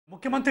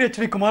ಮುಖ್ಯಮಂತ್ರಿ H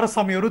D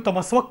Kumaraswamy ಅವರು ತಮ್ಮ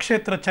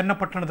ಸ್ವಕ್ಷೇತ್ರ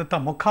ಚನ್ನಪಟ್ಟಣದತ್ತ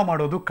ಮುಖ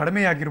ಮಾಡೋದು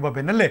ಕಡಿಮೆಯಾಗಿರುವ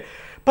ಬೆನ್ನಲ್ಲೇ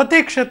ಪತಿ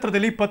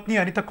ಕ್ಷೇತ್ರದಲ್ಲಿ ಪತ್ನಿ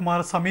ಅನಿತಾ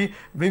ಕುಮಾರಸ್ವಾಮಿ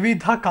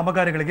ವಿವಿಧ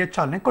ಕಾಮಗಾರಿಗಳಿಗೆ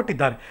ಚಾಲನೆ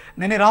ಕೊಟ್ಟಿದ್ದಾರೆ.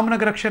 ನಿನ್ನೆ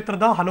ರಾಮನಗರ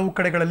ಕ್ಷೇತ್ರದ ಹಲವು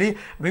ಕಡೆಗಳಲ್ಲಿ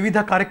ವಿವಿಧ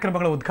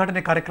ಕಾರ್ಯಕ್ರಮಗಳ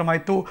ಉದ್ಘಾಟನೆ ಕಾರ್ಯಕ್ರಮ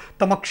ಆಯಿತು.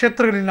 ತಮ್ಮ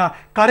ಕ್ಷೇತ್ರಗಳಲ್ಲಿನ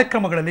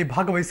ಕಾರ್ಯಕ್ರಮಗಳಲ್ಲಿ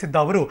ಭಾಗವಹಿಸಿದ್ದ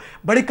ಅವರು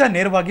ಬಳಿಕ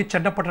ನೇರವಾಗಿ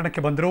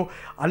ಚನ್ನಪಟ್ಟಣಕ್ಕೆ ಬಂದರು.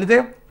 ಅಲ್ಲದೆ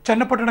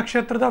ಚನ್ನಪಟ್ಟಣ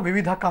ಕ್ಷೇತ್ರದ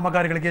ವಿವಿಧ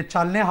ಕಾಮಗಾರಿಗಳಿಗೆ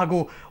ಚಾಲನೆ ಹಾಗೂ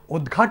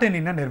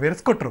ಉದ್ಘಾಟನೆಯನ್ನು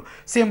ನೆರವೇರಿಸಿಕೊಟ್ಟರು.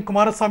 ಸಿಎಂ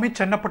ಕುಮಾರಸ್ವಾಮಿ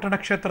ಚನ್ನಪಟ್ಟಣ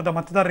ಕ್ಷೇತ್ರದ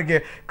ಮತದಾರರಿಗೆ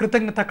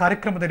ಕೃತಜ್ಞತಾ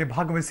ಕಾರ್ಯಕ್ರಮದಲ್ಲಿ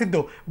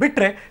ಭಾಗವಹಿಸಿದ್ದು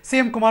ಬಿಟ್ಟರೆ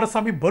ಸಿಎಂ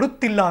ಕುಮಾರಸ್ವಾಮಿ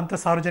ಬರುತ್ತಿಲ್ಲ ಅಂತ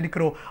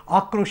ಸಾರ್ವಜನಿಕರು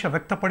ಆಕ್ರೋಶ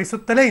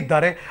ವ್ಯಕ್ತಪಡಿಸುತ್ತಲೇ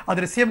ಇದ್ದಾರೆ.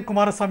 ಆದರೆ ಸಿಎಂ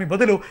ಕುಮಾರಸ್ವಾಮಿ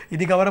ಬದಲು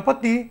ಇದೀಗ ಅವರ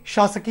ಪತ್ನಿ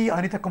ಶಾಸಕಿ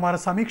ಅನಿತಾ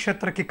ಕುಮಾರಸ್ವಾಮಿ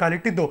ಕ್ಷೇತ್ರಕ್ಕೆ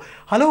ಕಾಲಿಟ್ಟಿದ್ದು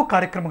ಹಲವು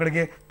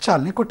ಕಾರ್ಯಕ್ರಮಗಳಿಗೆ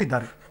ಚಾಲನೆ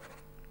ಕೊಟ್ಟಿದ್ದಾರೆ.